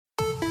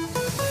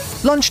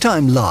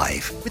Lunchtime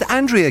Live with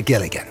Andrea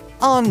Gilligan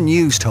on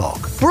News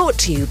Talk. Brought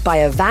to you by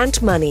Avant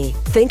Money.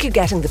 Think you're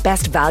getting the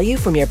best value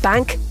from your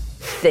bank?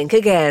 Think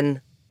again.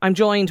 I'm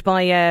joined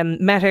by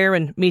Met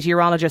Éireann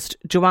meteorologist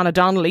Joanna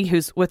Donnelly,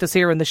 who's with us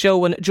here in the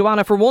show. And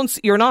Joanna, for once,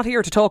 you're not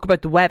here to talk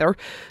about the weather.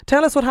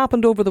 Tell us what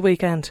happened over the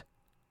weekend.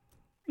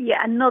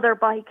 Yeah, another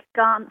bike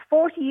gone.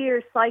 40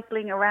 years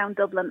cycling around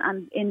Dublin,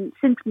 and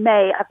since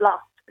May I've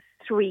lost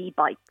 3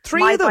 bikes.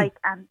 Three of them? My bike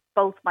and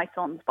both my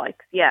son's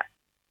bikes, yeah.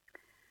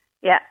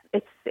 Yeah,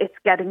 it's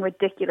getting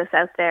ridiculous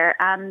out there,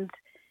 and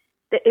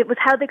it was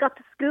how they got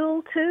to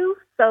school too.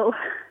 So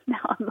now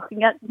I'm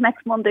looking at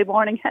next Monday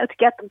morning how to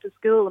get them to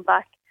school and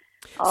back.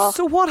 Oh.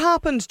 So what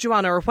happened,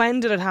 Joanna, or when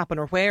did it happen,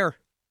 or where?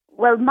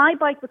 Well, my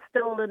bike was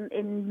stolen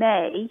in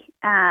May.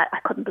 I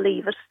couldn't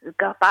believe it. It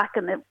got back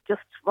and it just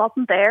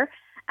wasn't there.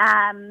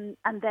 And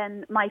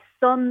then my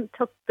son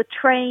took the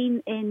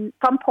train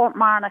from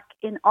Portmarnock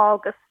in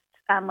August,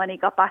 and when he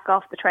got back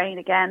off the train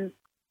again,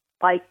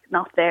 bike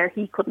not there.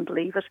 He couldn't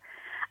believe it.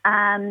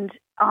 And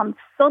on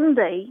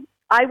Sunday,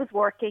 I was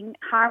working,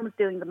 Harm was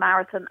doing the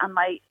marathon, and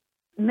my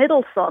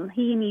middle son,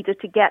 he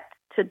needed to get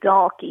to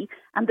Dalkey.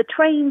 And the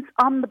trains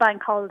on the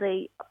bank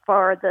holiday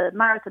for the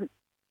marathon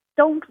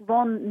don't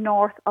run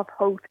north of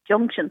Howth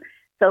Junction.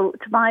 So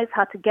Tobias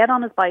had to get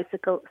on his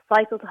bicycle,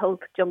 cycle to Howth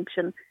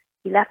Junction.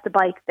 He left the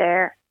bike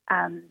there,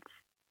 and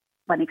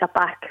when he got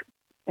back,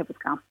 it was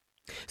gone.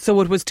 So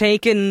it was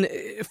taken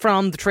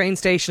from the train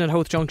station at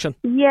Howth Junction?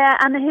 Yeah,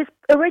 and his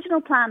original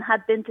plan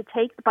had been to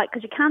take the bike,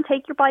 because you can't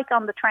take your bike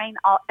on the train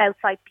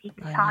outside peak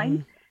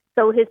time.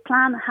 So his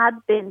plan had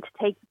been to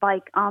take the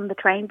bike on the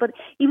train, but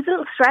he was a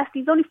little stressed. He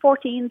was only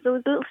 14, so he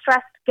was a little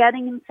stressed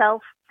getting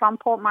himself from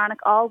Portmarnock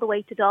all the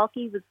way to Dalkey.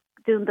 He was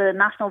doing the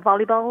national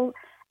volleyball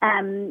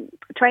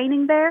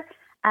training there.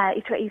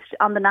 He's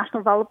on the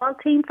national volleyball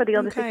team for the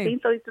under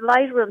 16, so he's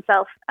delighted with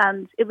himself.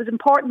 And it was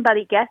important that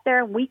he get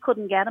there, and we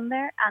couldn't get him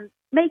there. And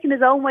making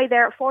his own way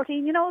there at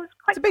 14, it was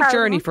quite. It's a big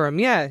journey for him,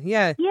 yeah.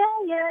 Yeah.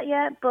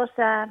 But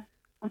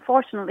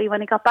unfortunately,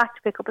 when he got back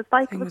to pick up his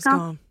bike, it was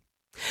gone.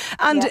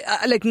 And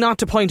not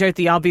to point out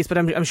the obvious, but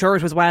I'm sure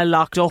it was well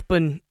locked up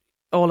and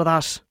all of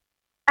that.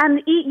 And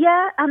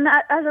and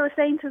as I was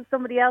saying to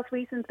somebody else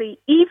recently,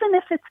 even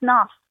if it's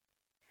not,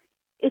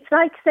 it's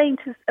like saying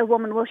to a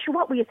woman, well, sure,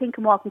 what were you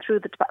thinking walking through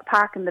the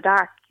park in the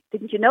dark?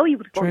 Didn't you know you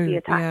would be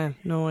attacked? Yeah,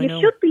 no, I know.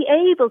 You should be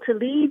able to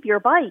leave your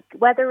bike,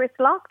 whether it's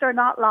locked or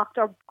not locked,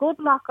 or good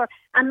lock,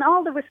 and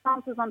all the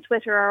responses on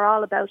Twitter are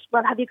all about,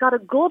 well, have you got a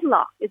good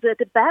lock? Is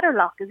it a better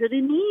lock? Is it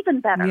an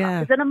even better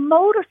lock? Is it a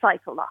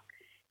motorcycle lock?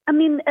 I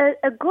mean,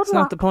 a good That's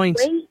lock not the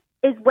point.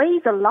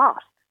 weighs a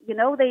lot.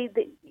 They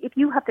if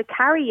you have to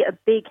carry a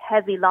big,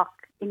 heavy lock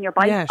in your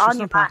bike on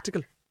your back,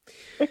 practical.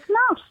 It's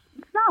not.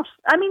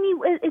 I mean,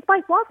 his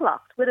bike was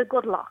locked with a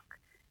good lock,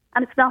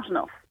 and it's not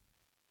enough.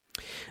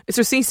 Is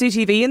there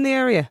CCTV in the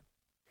area?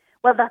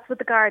 Well, that's what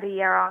the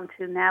Gardaí are on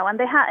to now, and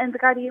the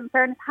Gardaí, in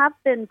fairness, have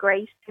been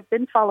great. They've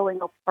been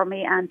following up for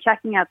me and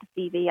checking out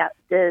the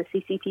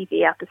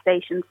CCTV at the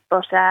stations.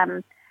 But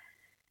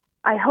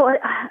I hope,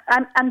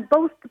 and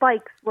both the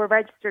bikes were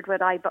registered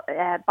with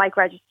Bike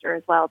Register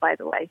as well, by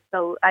the way.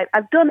 So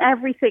I've done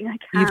everything I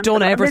can. You've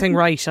done everything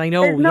right. I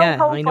know. There's no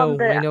hope I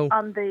know.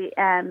 On the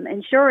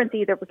insurance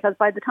either, because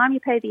by the time you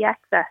pay the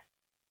excess,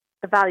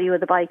 the value of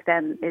the bike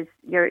then is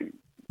you're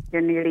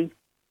nearly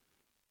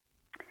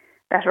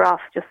better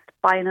off just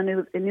buying a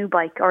new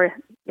bike, or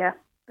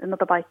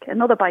another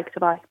bike to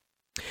buy.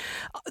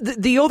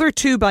 The other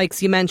 2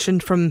 bikes you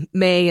mentioned from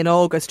May and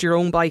August, your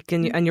own bike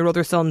and your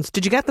other son's,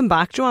 did you get them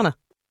back, Joanna?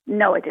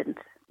 No, I didn't.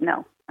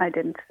 I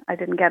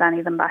didn't get any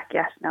of them back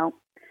yet, no.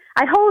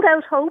 I hold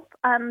out hope,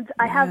 and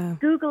I have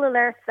Google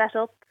alerts set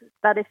up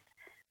that if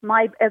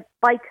my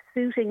bike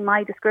suiting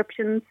my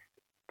descriptions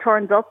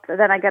turns up,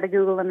 then I get a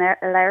Google alert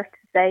to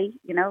say,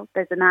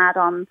 there's an ad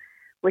on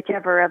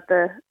whichever of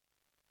the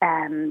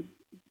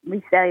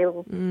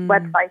resale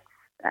websites,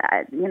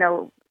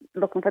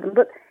 looking for them.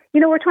 But,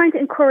 we're trying to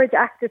encourage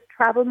active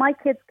travel. My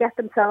kids get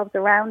themselves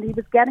around. He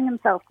was getting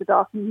himself to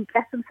Dalkey. He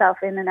gets himself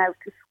in and out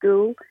to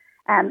school.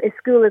 His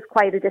school is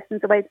quite a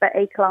distance away. It's about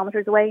 8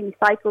 kilometres away, and he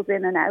cycles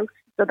in and out.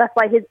 So that's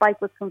why his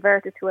bike was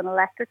converted to an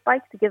electric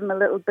bike, to give him a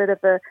little bit of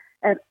a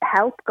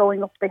help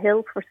going up the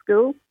hill for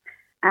school.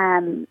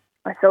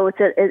 So it's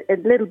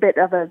a little bit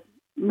of a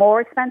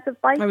more expensive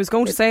bike. I was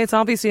going to say it's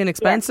obviously an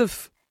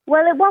expensive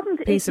Well, it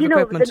wasn't, piece of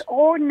equipment. It was an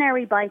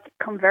ordinary bike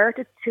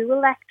converted to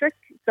electric,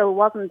 so it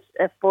wasn't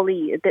it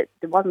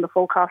wasn't the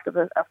full cost of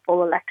a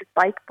full electric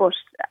bike,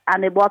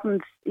 and it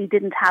wasn't, he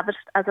didn't have it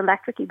as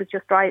electric, he was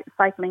just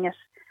cycling it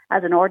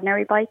as an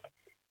ordinary bike,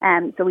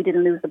 so we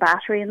didn't lose the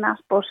battery in that,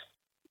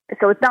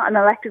 so it's not an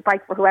electric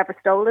bike for whoever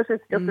stole it,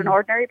 it's just an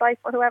ordinary bike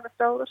for whoever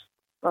stole it.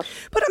 But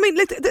I mean,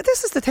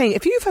 this is the thing,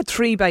 if you've had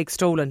 3 bikes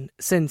stolen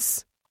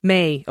since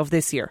May of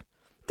this year,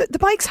 the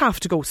bikes have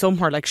to go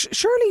somewhere. Like,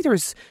 surely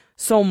there's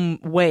some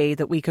way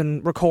that we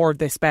can record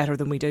this better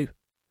than we do.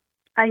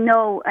 I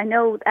know. I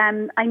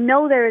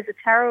know there is a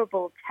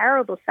terrible,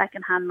 terrible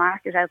second-hand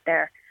market out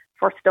there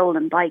for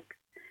stolen bikes.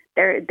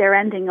 They're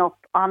ending up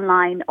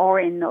online or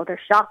in other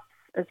shops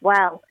as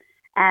well.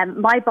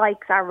 My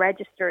bikes are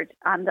registered,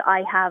 and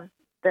I have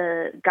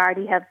the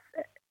Gardaí have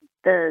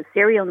the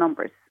serial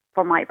numbers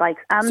for my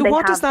bikes. And so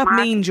what does that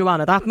mean,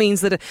 Joanna? That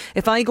means that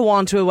if I go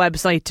onto a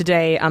website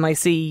today and I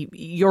see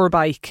your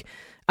bike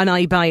and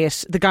I buy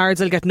it, the guards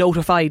will get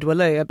notified, will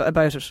they,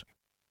 about it?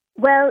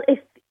 Well,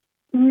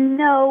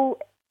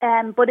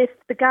 but if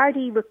the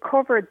Gardaí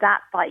recovered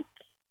that bike,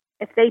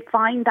 if they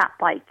find that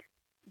bike,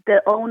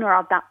 the owner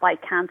of that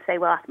bike can't say,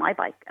 well, that's my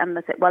bike. And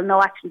they say, well,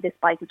 no, actually, this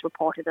bike is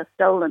reported as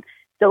stolen.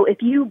 So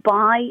if you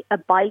buy a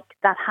bike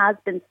that has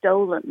been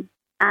stolen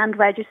and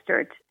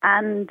registered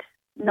and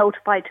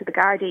notified to the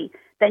Gardaí,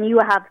 then you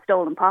have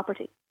stolen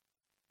property.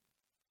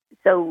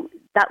 So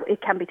that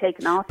it can be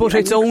taken off. But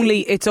it's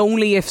only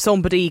if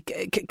somebody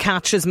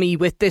catches me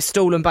with this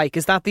stolen bike.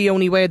 Is that the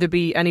only way there'd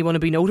be anyone to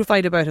be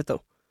notified about it,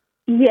 though?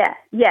 Yeah.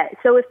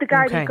 So if the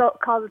Gardaí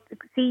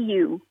see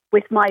you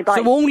with my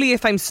bike, so only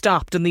if I'm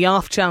stopped, and the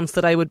off chance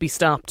that I would be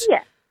stopped.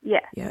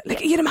 Yeah.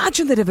 Like, you'd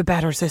imagine they'd have a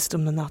better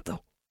system than that,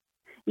 though.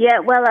 Yeah.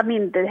 Well, I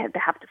mean, they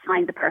have to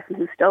find the person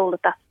who stole it.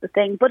 That's the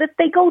thing. But if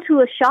they go to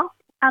a shop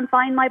and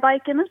find my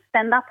bike in it,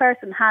 then that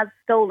person has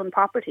stolen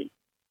property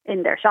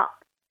in their shop.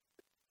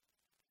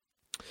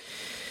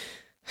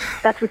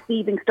 That's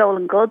receiving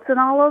stolen goods and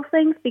all those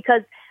things,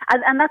 because,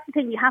 and that's the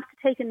thing, you have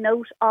to take a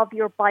note of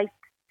your bike's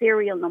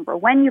serial number.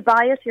 When you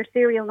buy it, your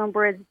serial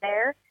number is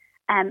there,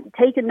 and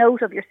take a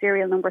note of your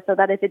serial number so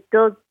that if it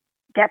does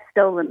get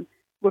stolen,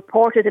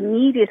 report it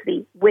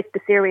immediately with the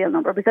serial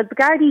number, because the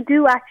Gardaí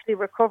do actually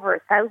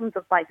recover thousands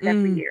of bikes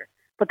every year,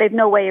 but they've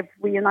no way of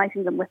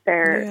reuniting them with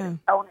their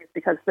owners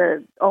because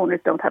the owners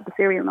don't have the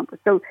serial number.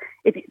 So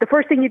the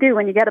first thing you do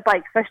when you get a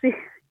bike, especially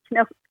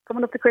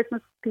coming up to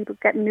Christmas, people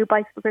getting new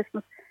bikes for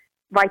Christmas,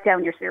 write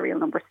down your serial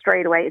number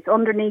straight away. It's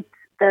underneath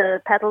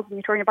the pedals when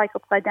you turn your bike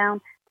upside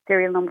down. The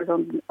serial number's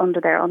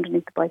under there,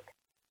 underneath the bike.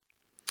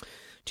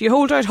 Do you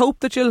hold out hope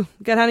that you'll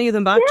get any of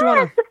them back,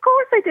 Joanna? Yes, of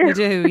course I do. You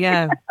do,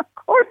 yeah.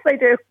 Of course I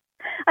do.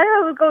 I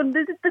was going,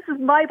 this is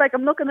my bike.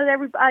 I'm looking at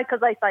every bike,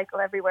 because I cycle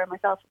everywhere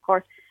myself, of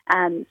course.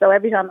 And so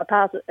every time I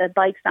pass a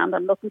bike stand,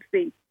 I'm looking to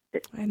see.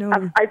 I know.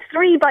 I've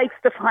 3 bikes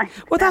to find.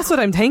 Well, that's what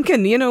I'm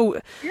thinking,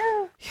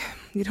 Yeah.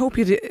 You'd hope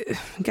you'd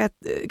get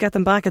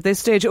them back at this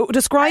stage.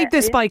 Describe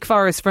this bike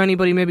for us, for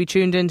anybody maybe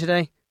tuned in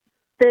today.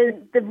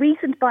 The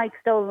recent bike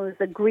stolen is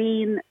a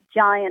green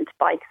Giant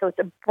bike. So it's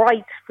a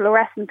bright,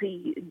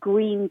 fluorescently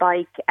green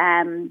bike,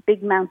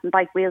 big mountain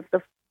bike wheels.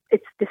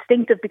 It's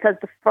distinctive because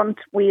the front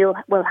wheel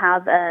will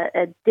have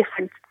a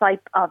different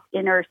type of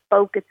inner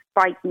spoke. It's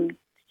bright and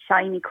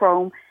shiny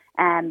chrome,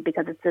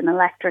 because it's an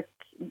electric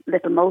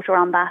little motor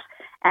on that.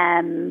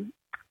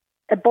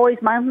 A boy's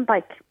mountain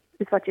bike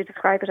is what you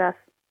describe it as.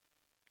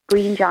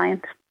 Green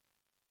Giant.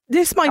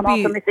 This might I'm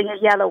be. also missing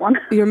a yellow one.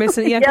 You're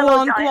missing. Yeah, go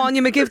on.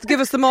 You may give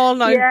us them all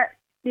now. Yeah.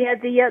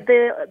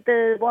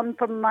 The one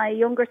from my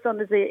younger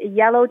son is a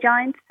yellow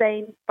Giant,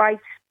 saying bright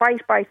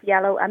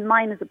yellow, and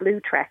mine is a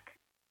blue Trek.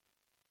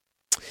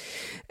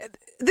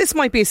 This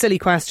might be a silly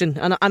question,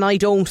 and I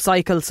don't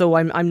cycle, so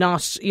I'm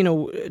not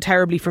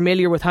terribly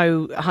familiar with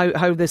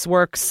how this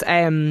works.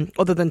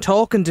 Other than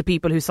talking to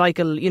people who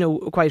cycle,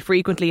 quite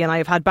frequently, and I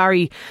have had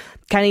Barry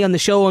Kenny on the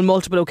show on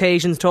multiple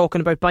occasions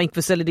talking about bike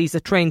facilities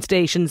at train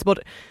stations.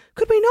 But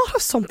could we not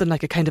have something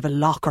like a kind of a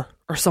locker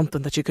or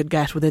something that you could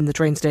get within the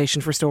train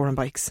station for storing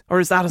bikes, or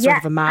is that a sort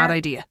of a mad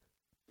idea?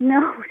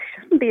 No, it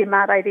shouldn't be a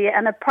mad idea,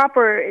 and a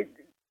proper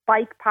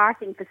bike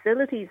parking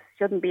facilities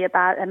shouldn't be a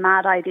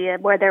mad idea,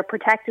 where they're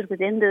protected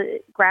within the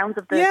grounds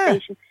of the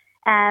station.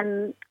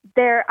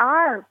 There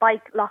are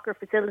bike locker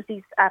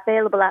facilities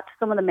available at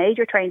some of the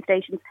major train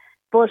stations,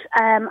 but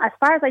as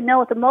far as I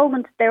know, at the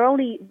moment, they're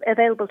only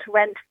available to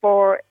rent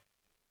for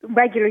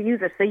regular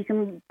users, so you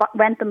can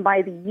rent them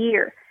by the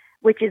year,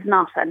 which is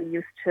not any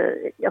use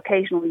to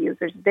occasional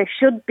users. There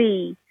should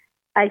be,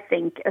 I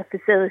think, a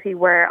facility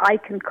where I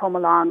can come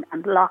along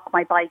and lock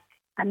my bike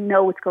and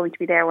know it's going to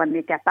be there when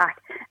we get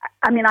back.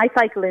 I mean, I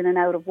cycle in and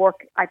out of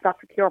work. I've got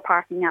secure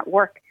parking at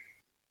work.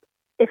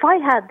 If I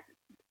had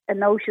a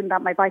notion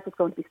that my bike was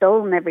going to be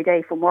stolen every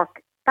day from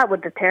work, that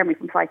would deter me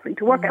from cycling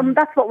to work. And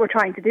that's what we're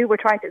trying to do. We're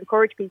trying to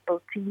encourage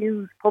people to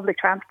use public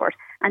transport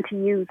and to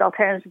use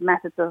alternative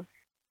methods of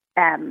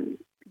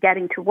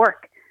getting to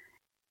work.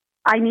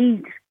 I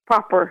need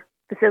proper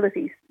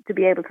facilities to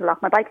be able to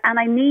lock my bike, and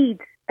I need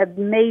a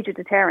major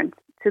deterrent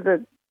to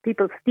the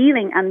people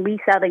stealing and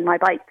reselling my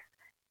bikes.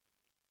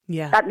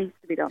 Yeah, that needs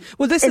to be done.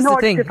 Well, this is the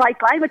thing. In order to fight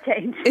climate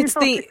change, it's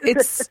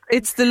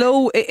the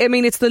low. I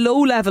mean, it's the low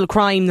level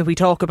crime that we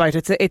talk about.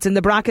 It's in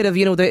the bracket of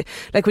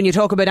like when you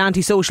talk about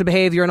antisocial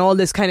behaviour and all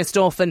this kind of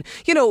stuff, and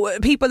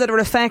people that are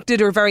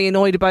affected are very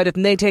annoyed about it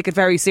and they take it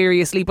very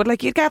seriously. But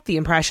like, you get the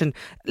impression,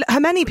 how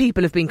many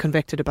people have been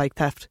convicted of bike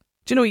theft?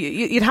 Do you know,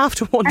 you'd have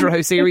to wonder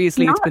how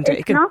seriously it's been taken.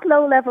 It's not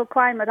low-level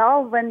crime at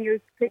all when you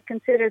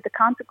consider the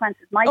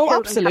consequences. My children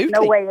absolutely.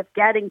 have no way of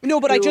getting to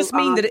No, but I just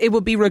mean that it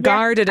would be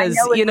regarded as,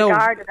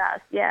 regarded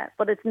as,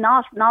 but it's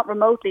not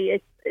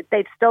remotely.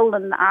 They've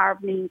stolen our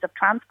means of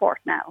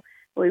transport now.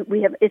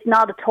 We have. It's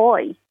not a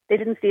toy. They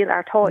didn't steal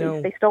our toys.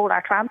 No. They stole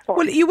our transport.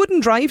 Well, you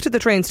wouldn't drive to the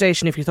train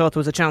station if you thought there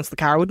was a chance the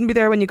car wouldn't be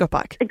there when you got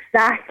back.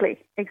 Exactly.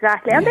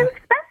 And they're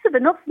expensive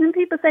enough. And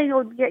people say,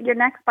 "Oh, your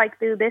next bike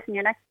do this and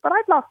your next." But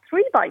I've lost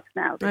 3 bikes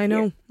now. I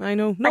know. No,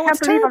 can't it's believe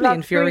I've terribly lost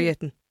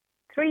infuriating.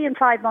 3 in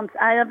 5 months.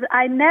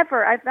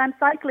 I'm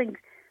cycling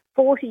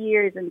 40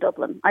 years in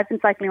Dublin. I've been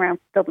cycling around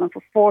Dublin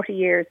for 40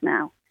 years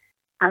now,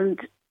 and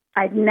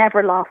I've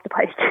never lost a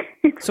bike.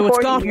 So it's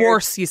got years.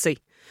 worse, you see.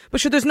 But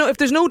sure, if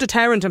there's no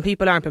deterrent and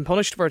people aren't being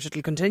punished for it,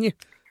 it'll continue.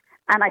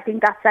 And I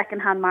think that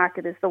second-hand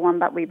market is the one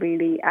that we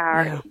really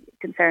are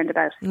concerned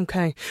about.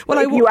 Okay. Well,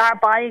 if you are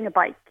buying a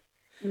bike,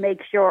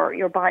 make sure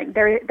you're buying.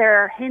 There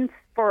are hints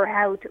for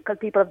how to, because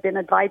people have been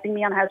advising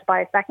me on how to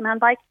buy a second-hand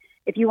bike.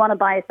 If you want to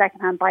buy a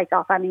second-hand bike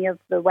off any of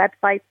the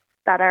websites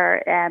that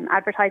are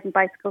advertising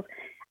bicycles,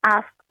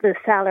 ask the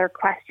seller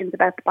questions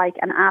about the bike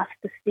and ask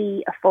to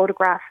see a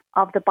photograph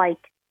of the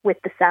bike with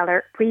the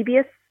seller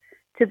previous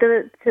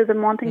to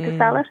them wanting to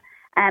sell it,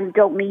 and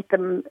don't meet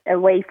them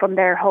away from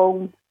their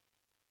home.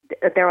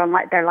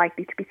 They're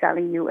likely to be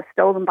selling you a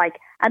stolen bike.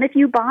 And if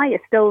you buy a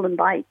stolen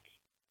bike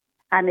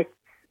and it's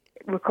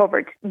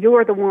recovered,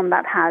 you're the one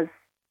that has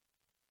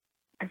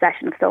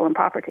possession of stolen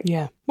property.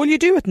 Yeah. Well, you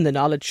do it in the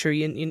knowledge, sure.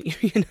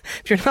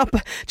 If you're not, do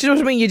you know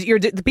what I mean?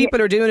 The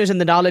people are doing it in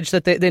the knowledge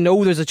that they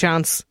know there's a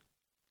chance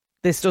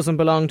this doesn't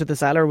belong to the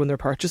seller when they're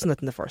purchasing it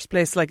in the first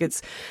place. Like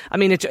it's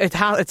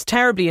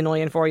terribly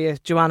annoying for you,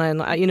 Joanna,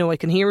 and I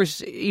can hear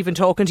it even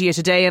talking to you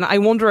today. And I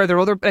wonder, are there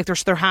other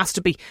there has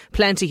to be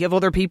plenty of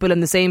other people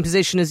in the same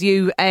position as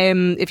you.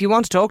 If you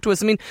want to talk to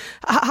us, I mean,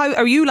 how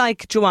are you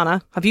like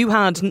Joanna? Have you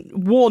had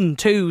 1,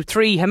 2,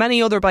 3? How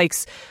many other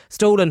bikes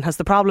stolen? Has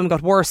the problem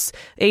got worse?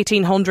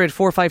 1800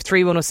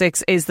 453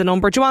 106 is the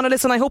number. Joanna,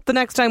 listen, I hope the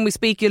next time we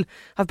speak you'll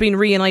have been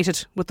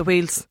reunited with the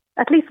wheels.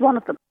 At least one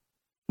of them.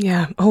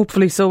 Yeah,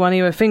 hopefully so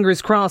anyway,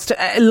 fingers crossed.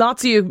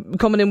 Lots of you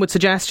coming in with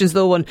suggestions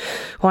though on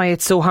why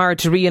it's so hard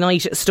to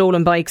reunite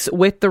stolen bikes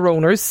with their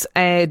owners.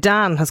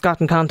 Dan has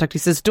got in contact. He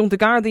says, don't the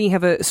Gardaí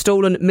have a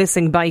stolen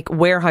missing bike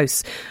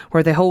warehouse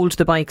where they hold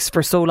the bikes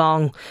for so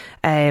long?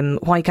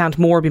 Why can't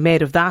more be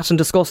made of that and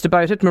discussed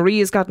about it? Marie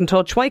has got in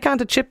touch. Why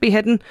can't a chip be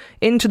hidden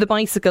into the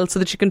bicycle so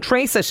that you can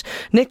trace it?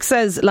 Nick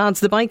says, lads,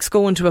 the bikes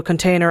go into a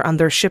container and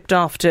they're shipped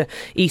off to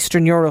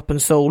Eastern Europe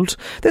and sold.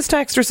 This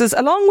texter says,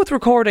 along with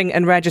recording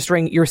and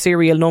registering your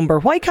serial number,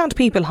 why can't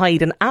people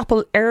hide an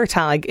Apple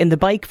AirTag in the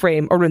bike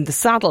frame or in the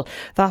saddle?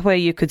 That way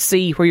you could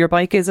see where your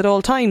bike is at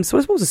all times. So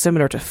I suppose it's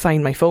similar to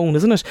Find My Phone,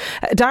 isn't it?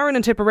 Darren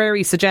in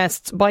Tipperary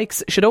suggests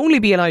bikes should only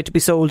be allowed to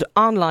be sold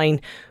online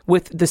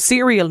with the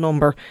serial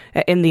number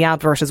in the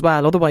advert as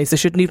well. Otherwise they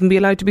shouldn't even be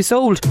allowed to be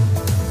sold.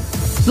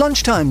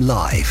 Lunchtime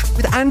Live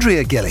with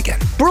Andrea Gilligan.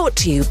 Brought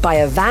to you by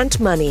Avant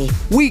Money.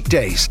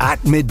 Weekdays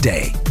at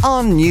midday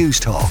on News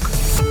Talk.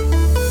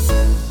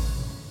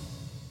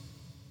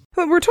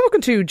 We're talking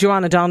to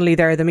Joanna Donnelly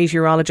there, the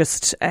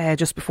meteorologist,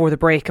 just before the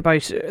break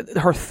about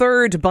her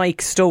 3rd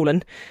bike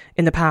stolen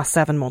in the past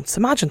 7 months.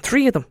 Imagine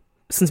 3 of them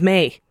since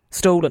May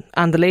stolen,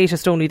 and the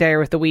latest only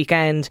there at the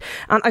weekend.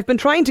 And I've been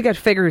trying to get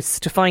figures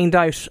to find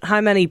out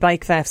how many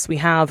bike thefts we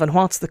have and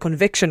what's the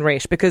conviction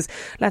rate, because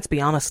let's be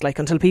honest, like,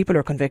 until people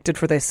are convicted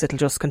for this, it'll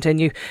just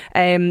continue.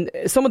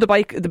 Some of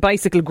the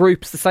bicycle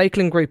groups, the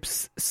cycling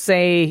groups,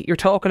 say you're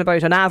talking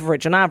about an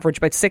average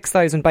about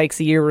 6,000 bikes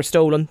a year are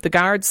stolen. The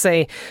Guards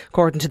say,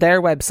 according to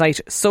their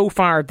website, so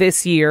far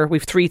this year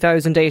we've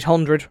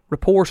 3,800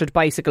 reported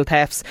bicycle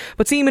thefts,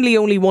 but seemingly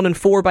only 1 in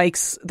 4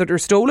 bikes that are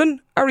stolen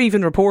are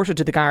even reported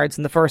to the Guards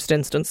in the first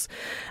instance.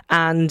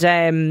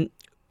 And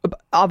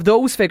of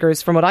those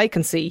figures, from what I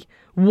can see,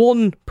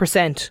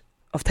 1%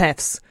 of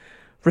thefts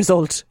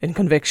result in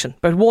conviction.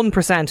 About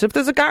 1%. If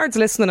there's a Guards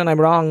listening and I'm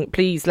wrong,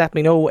 please let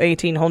me know.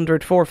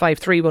 1800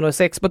 453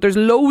 106. But there's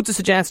loads of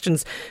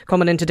suggestions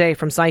coming in today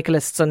from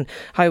cyclists on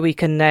how we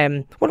can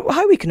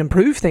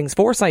improve things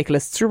for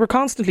cyclists. Sure, we're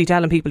constantly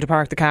telling people to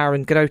park the car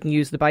and get out and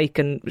use the bike,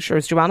 and sure,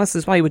 as Joanna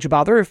says, why would you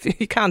bother if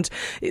you can't?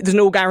 There's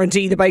no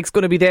guarantee the bike's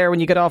going to be there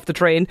when you get off the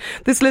train.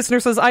 This listener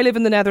says, I live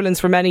in the Netherlands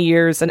for many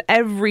years and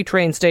every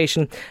train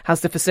station has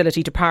the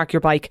facility to park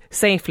your bike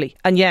safely,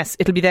 and yes,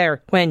 it'll be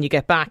there when you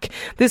get back.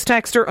 This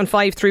texter on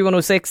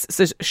 53106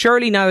 says,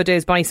 surely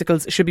nowadays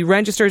bicycles should be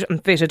registered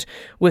and fitted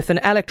with an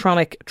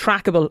electronic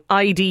trackable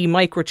ID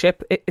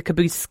microchip. It could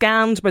be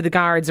scanned by the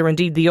Guards or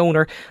indeed the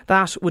owner.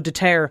 That would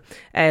deter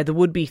the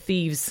would-be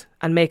thieves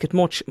and make it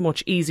much,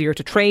 much easier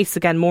to trace.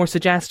 Again, more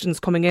suggestions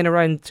coming in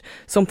around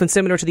something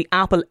similar to the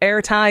Apple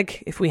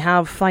AirTag. If we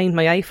have Find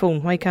My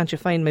iPhone, why can't you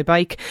find my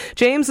bike?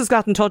 James has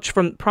got in touch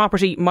from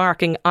Property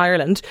Marking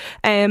Ireland.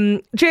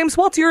 James,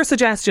 what's your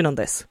suggestion on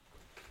this?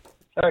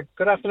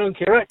 Good afternoon,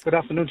 Ciara. Good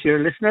afternoon to your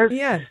listeners.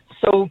 Yeah.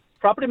 So,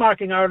 Property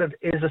Marking Ireland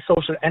is a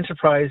social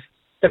enterprise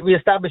that we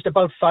established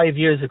about 5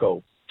 years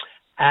ago.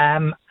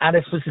 And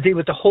it was to deal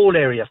with the whole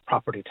area of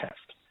property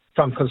theft,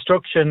 from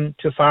construction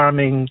to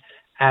farming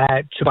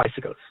to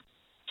bicycles.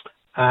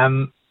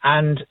 So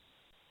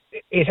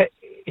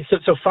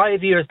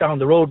 5 years down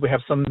the road, we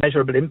have some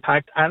measurable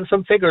impact and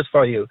some figures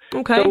for you.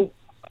 Okay. So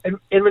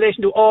in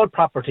relation to all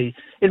property,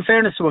 in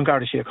fairness to An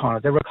Garda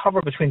Síochána, they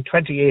recover between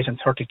 28 and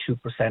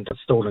 32% of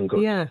stolen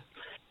goods. Yeah.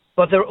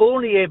 But they're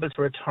only able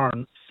to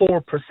return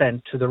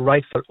 4% to the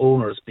rightful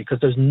owners because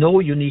there's no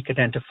unique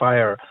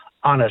identifier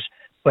on it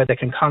where they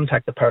can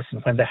contact the person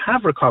when they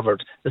have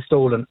recovered the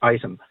stolen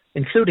item,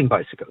 including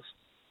bicycles.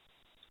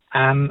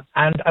 And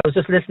I was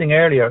just listening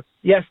earlier.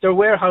 Yes, their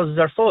warehouses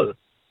are full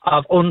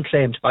of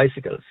unclaimed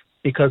bicycles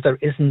because there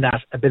isn't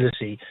that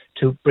ability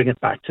to bring it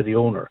back to the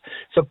owner.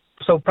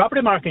 So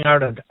Property Marking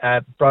Ireland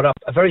brought up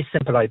a very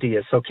simple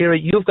idea. So, Ciara,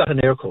 you've got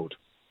an air code.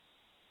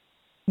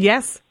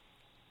 Yes.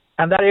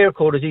 And that air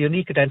code is a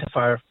unique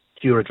identifier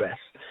to your address.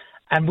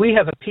 And we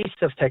have a piece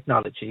of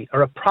technology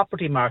or a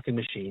property marking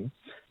machine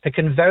that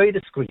can very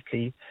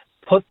discreetly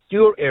put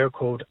your air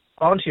code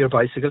onto your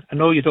bicycle. I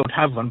know you don't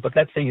have one, but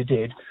let's say you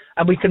did.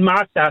 And we can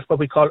mark that what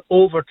we call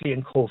overtly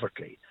and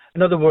covertly.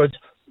 In other words,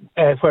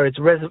 where it's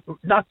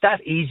not that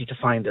easy to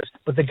find it,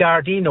 but the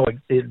Gardaí know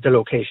the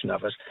location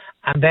of it.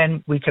 And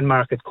then we can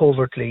mark it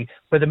covertly,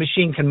 where the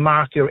machine can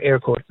mark your air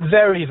code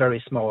very,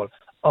 very small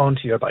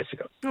onto your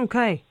bicycle.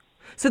 Okay.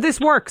 So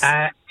this works?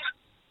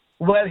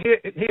 Well,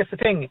 here's the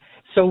thing.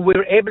 So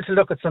we're able to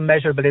look at some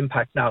measurable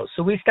impact now.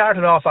 So we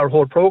started off our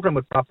whole programme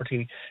with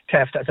property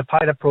theft as a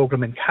pilot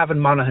programme in Cavan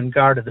Monaghan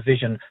Garda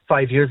Division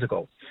 5 years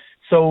ago.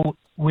 So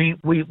we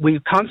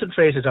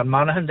concentrated on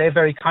Monaghan. They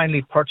very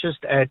kindly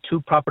purchased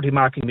 2 property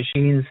marking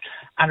machines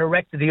and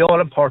erected the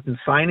all-important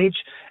signage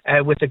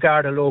with the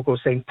Garda logo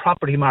saying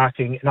property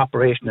marking in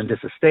operation in this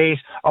estate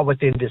or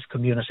within this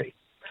community.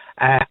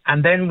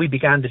 And then we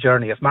began the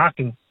journey of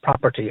marking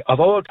property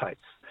of all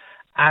types.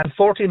 And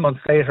 14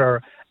 months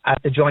later,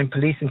 at the Joint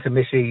Policing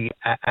Committee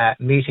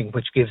meeting,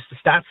 which gives the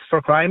stats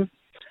for crime,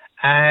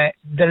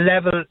 the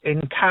level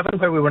in Cavan,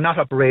 where we were not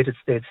operated,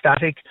 stayed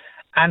static,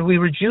 and we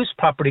reduced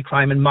property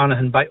crime in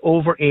Monaghan by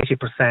over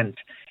 80%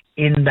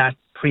 in that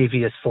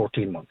previous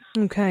 14 months.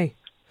 Okay.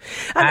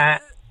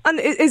 And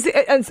is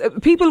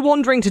people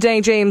wondering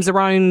today, James,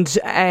 around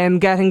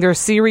getting their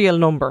serial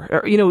number,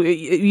 or,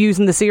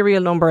 using the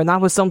serial number, and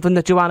that was something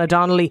that Joanna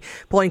Donnelly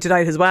pointed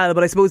out as well.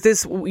 But I suppose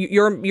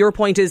your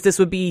point is this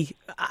would be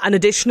an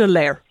additional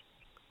layer.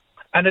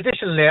 An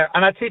additional layer,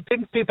 and I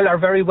think people are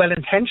very well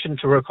intentioned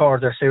to record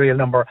their serial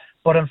number,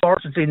 but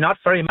unfortunately, not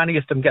very many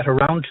of them get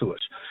around to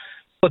it.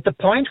 But the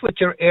point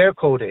with your air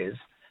code is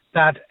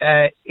that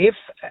if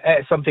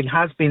something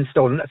has been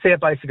stolen, let's say a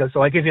bicycle.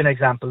 So I give you an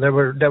example. There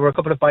were a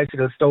couple of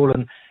bicycles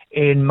stolen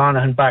in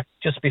Monaghan back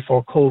just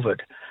before COVID,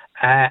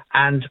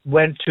 and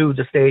went to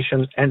the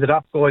station, ended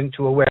up going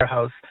to a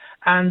warehouse,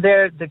 and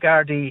there the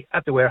Gardaí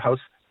at the warehouse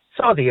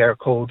saw the air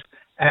code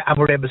and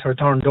were able to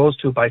return those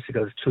 2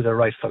 bicycles to their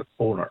rightful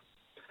owner.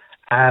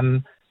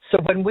 So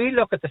when we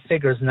look at the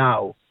figures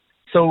now,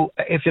 so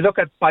if you look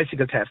at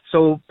bicycle theft,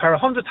 so per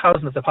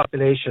 100,000 of the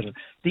population,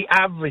 the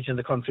average in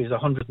the country is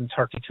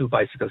 132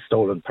 bicycles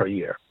stolen per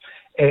year.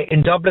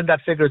 In Dublin, that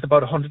figure is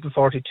about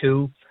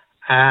 142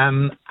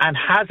 and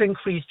has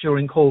increased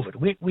during COVID.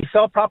 We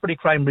saw property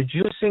crime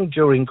reducing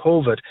during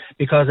COVID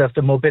because of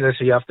the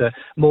mobility of the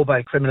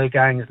mobile criminal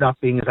gangs not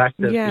being as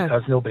active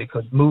because nobody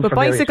could move from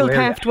area to area. But bicycle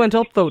theft went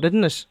up though,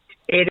 didn't it?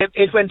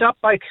 It went up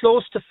by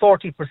close to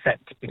 40%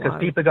 because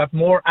people got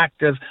more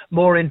active,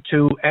 more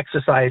into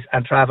exercise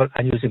and travel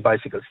and using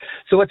bicycles.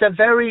 So it's a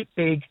very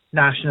big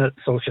national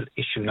social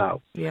issue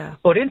now. Yeah.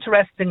 But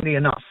interestingly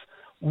enough,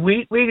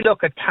 we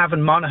look at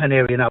Cavan Monaghan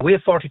area now. We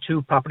have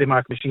 42 property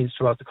mark machines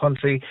throughout the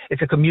country.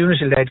 It's a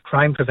community-led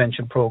crime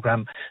prevention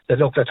programme. The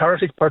local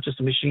authorities purchase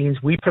the machines,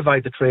 we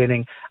provide the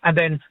training, and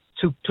then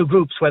to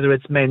groups, whether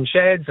it's Men's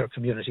Sheds or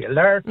Community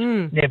Alert,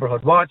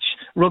 Neighbourhood Watch,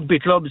 rugby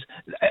clubs.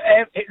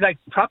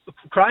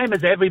 Crime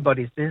is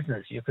everybody's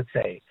business, you could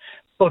say.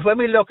 But when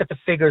we look at the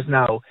figures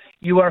now,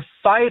 you are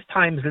 5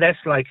 times less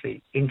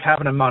likely in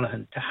Cavan and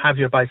Monaghan to have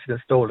your bicycle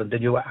stolen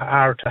than you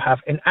are to have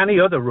in any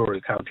other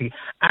rural county,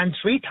 and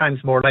 3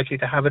 times more likely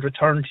to have it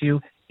returned to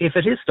you if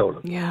it is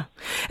stolen. Yeah.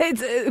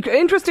 It's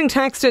interesting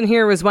text in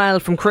here as well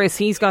from Chris.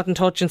 He's got in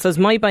touch and says,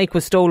 my bike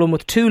was stolen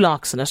with 2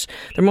 locks in it.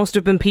 There must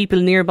have been people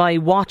nearby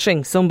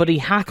watching somebody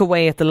hack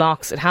away at the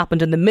locks. It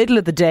happened in the middle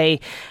of the day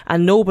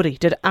and nobody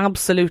did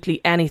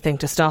absolutely anything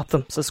to stop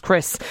them, says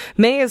Chris.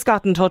 May has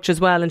got in touch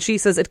as well and she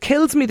says, it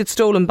kills me that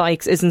stolen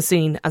bikes isn't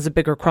seen as a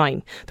bigger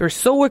crime. They're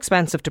so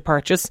expensive to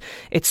purchase.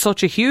 It's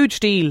such a huge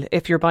deal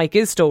if your bike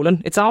is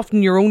stolen. It's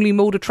often your only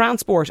mode of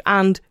transport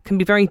and can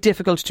be very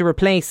difficult to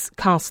replace,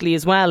 costly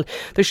as well.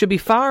 There should be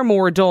far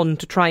more done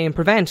to try and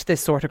prevent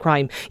this sort of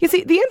crime. You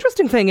see, the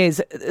interesting thing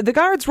is the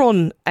guards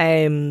run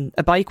a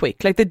bike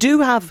week. Like, they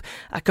do have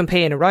a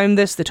campaign around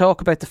this. They talk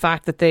about the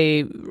fact that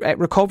they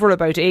recover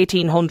about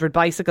 1,800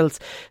 bicycles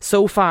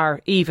so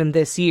far even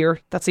this year.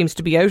 That seems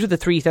to be out of the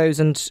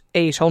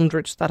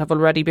 3,800 that have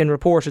already been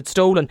reported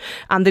stolen.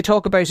 And they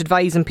talk about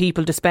advising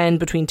people to spend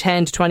between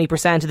 10 to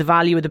 20% of the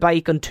value of the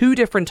bike on 2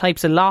 different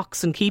types of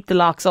locks and keep the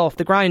locks off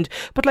the ground.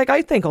 But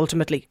I think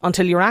ultimately,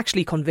 until you're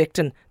actually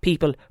convicting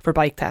people for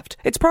bike theft,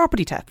 it's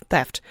property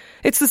theft.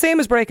 It's the same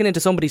as breaking into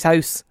somebody's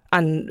house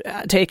and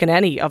taken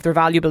any of their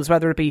valuables,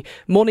 whether it be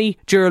money,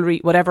 jewellery,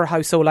 whatever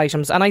household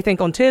items. And I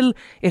think until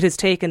it is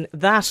taken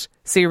that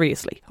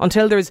seriously,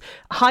 until there's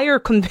higher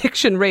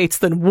conviction rates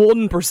than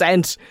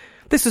 1%,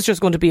 this is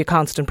just going to be a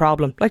constant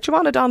problem. Like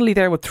Joanna Donnelly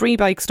there with 3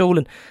 bikes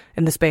stolen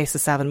in the space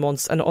of 7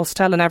 months, and us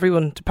telling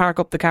everyone to park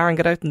up the car and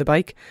get out on the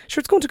bike.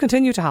 Sure, it's going to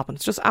continue to happen.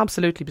 It's just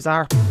absolutely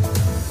bizarre.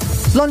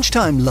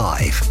 Lunchtime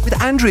Live with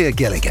Andrea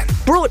Gilligan.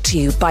 Brought to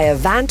you by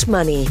Avant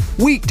Money.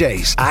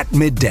 Weekdays at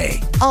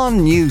midday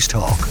on News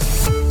Talk.